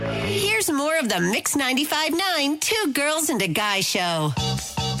Here's more of the Mix 95.9 Two Girls and a Guy show.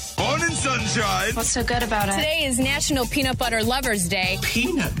 Morning sunshine. What's so good about it? Today is National Peanut Butter Lovers Day.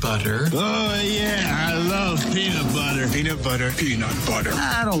 Peanut butter? Oh, yeah, I love peanut butter. Peanut butter. Peanut butter.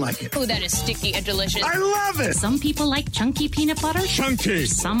 I don't like it. Oh, that is sticky and delicious. I love it. Some people like chunky peanut butter. Chunky.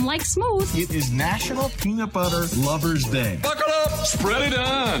 Some like smooth. It is National Peanut Butter Lovers Day. Buckle up. Spread it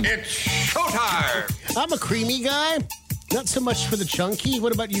on. It's showtime. I'm a creamy guy. Not so much for the chunky.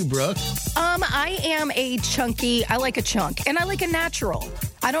 What about you, Brooke? I am a chunky. I like a chunk, and I like a natural.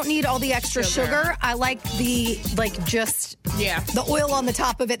 I don't need all the extra sugar. I like the, the oil on the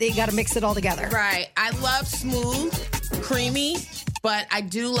top of it that you got to mix it all together. Right. I love smooth, creamy, but I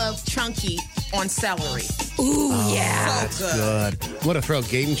do love chunky on celery. Ooh, yeah. So Good. I want to throw a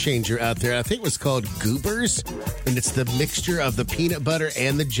game changer out there. I think it was called Goobers, and it's the mixture of the peanut butter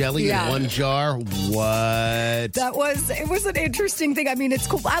and the jelly in one jar. What? It was an interesting thing. I mean, it's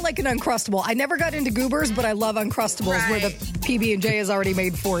cool. I like an Uncrustable. I never got into Goobers, but I love Uncrustables where the PB&J is already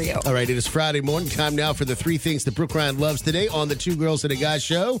made for you. All right, it is Friday morning. Time now for the three things that Brooke Ryan loves today on the Two Girls and a Guy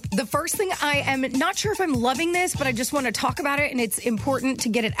show. The first thing, I am not sure if I'm loving this, but I just want to talk about it, and it's important to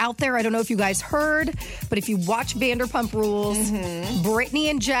get it out there. I don't know if you guys heard, but if you watch Vanderpump Rules, Brittany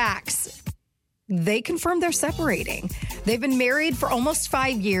and Jax, they confirmed they're separating. They've been married for almost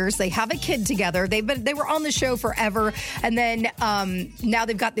 5 years. They have a kid together. They were on the show forever. And then now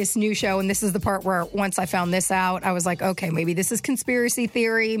they've got this new show. And this is the part where once I found this out, I was like, okay, maybe this is conspiracy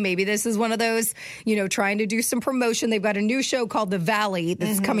theory. Maybe this is one of those, trying to do some promotion. They've got a new show called The Valley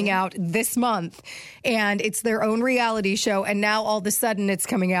that's coming out this month. And it's their own reality show. And now all of a sudden it's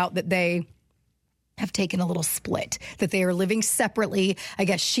coming out that they have taken a little split, that they are living separately. I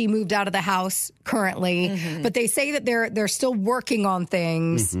guess she moved out of the house currently, but they say that they're still working on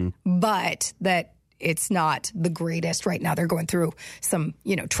things, but that it's not the greatest right now. They're going through some,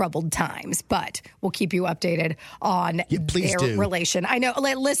 troubled times, but we'll keep you updated on their relation. I know.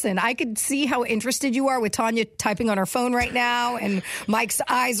 Listen, I could see how interested you are with Tanya typing on her phone right now, and Mike's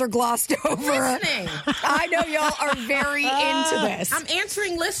eyes are glossed over. Listening. I know y'all are very into this. I'm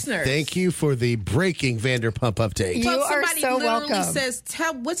answering listeners. Thank you for the breaking Vanderpump update. You are so welcome. Somebody literally says,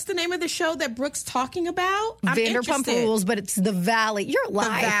 what's the name of the show that Brooke's talking about? I'm Vanderpump interested. Rules, but it's The Valley. You're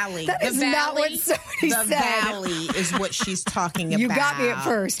lying. The Valley. That is not what somebody said. The Valley is what she's talking about. You got me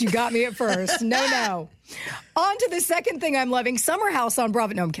at first. No. On to the second thing I'm loving, Summer House on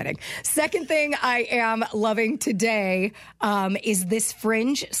Bravo. No, I'm kidding. Second thing I am loving today is this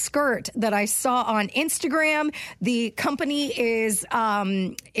fringe skirt that I saw on Instagram. The company is,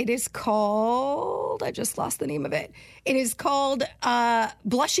 it is called, I just lost the name of it. It is called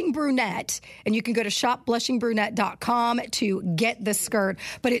Blushing Brunette, and you can go to shopblushingbrunette.com to get the skirt.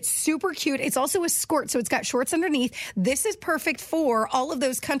 But it's super cute. It's also a skirt, so it's got shorts underneath. This is perfect for all of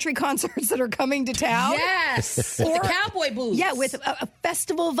those country concerts that are coming to town. Yes. Or the cowboy boots. Yeah, with a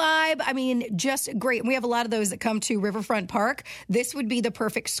festival vibe. I mean, just great. And we have a lot of those that come to Riverfront Park. This would be the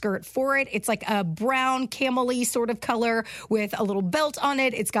perfect skirt for it. It's like a brown camel-y sort of color with a little belt on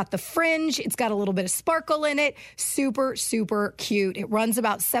it. It's got the fringe. It's got a little bit of sparkle in it. Super, super cute. It runs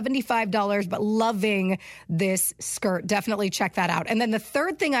about $75, but loving this skirt. Definitely check that out. And then the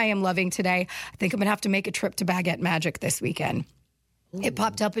third thing I am loving today, I think I'm going to have to make a trip to Baguette Magic this weekend. It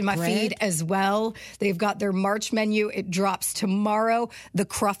popped up in my feed as well. They've got their March menu. It drops tomorrow. The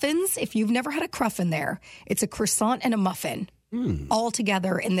Cruffins, if you've never had a Cruffin there, it's a croissant and a muffin all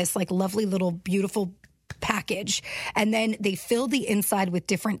together in this lovely little beautiful package. And then they fill the inside with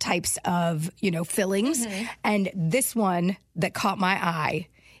different types of, fillings. And this one that caught my eye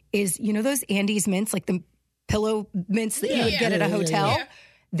is, those Andes mints, like the pillow mints that you would get at a hotel? Yeah.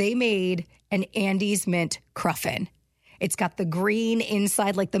 They made an Andes mint Cruffin. It's got the green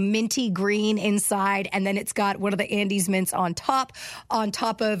inside, like the minty green inside, and then it's got one of the Andes mints on top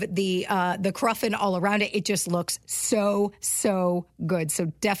of the Cruffin all around it. It just looks so, so good.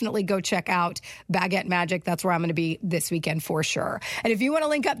 So definitely go check out Baguette Magic. That's where I'm going to be this weekend for sure. And if you want to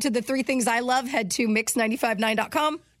link up to the three things I love, head to mix959.com.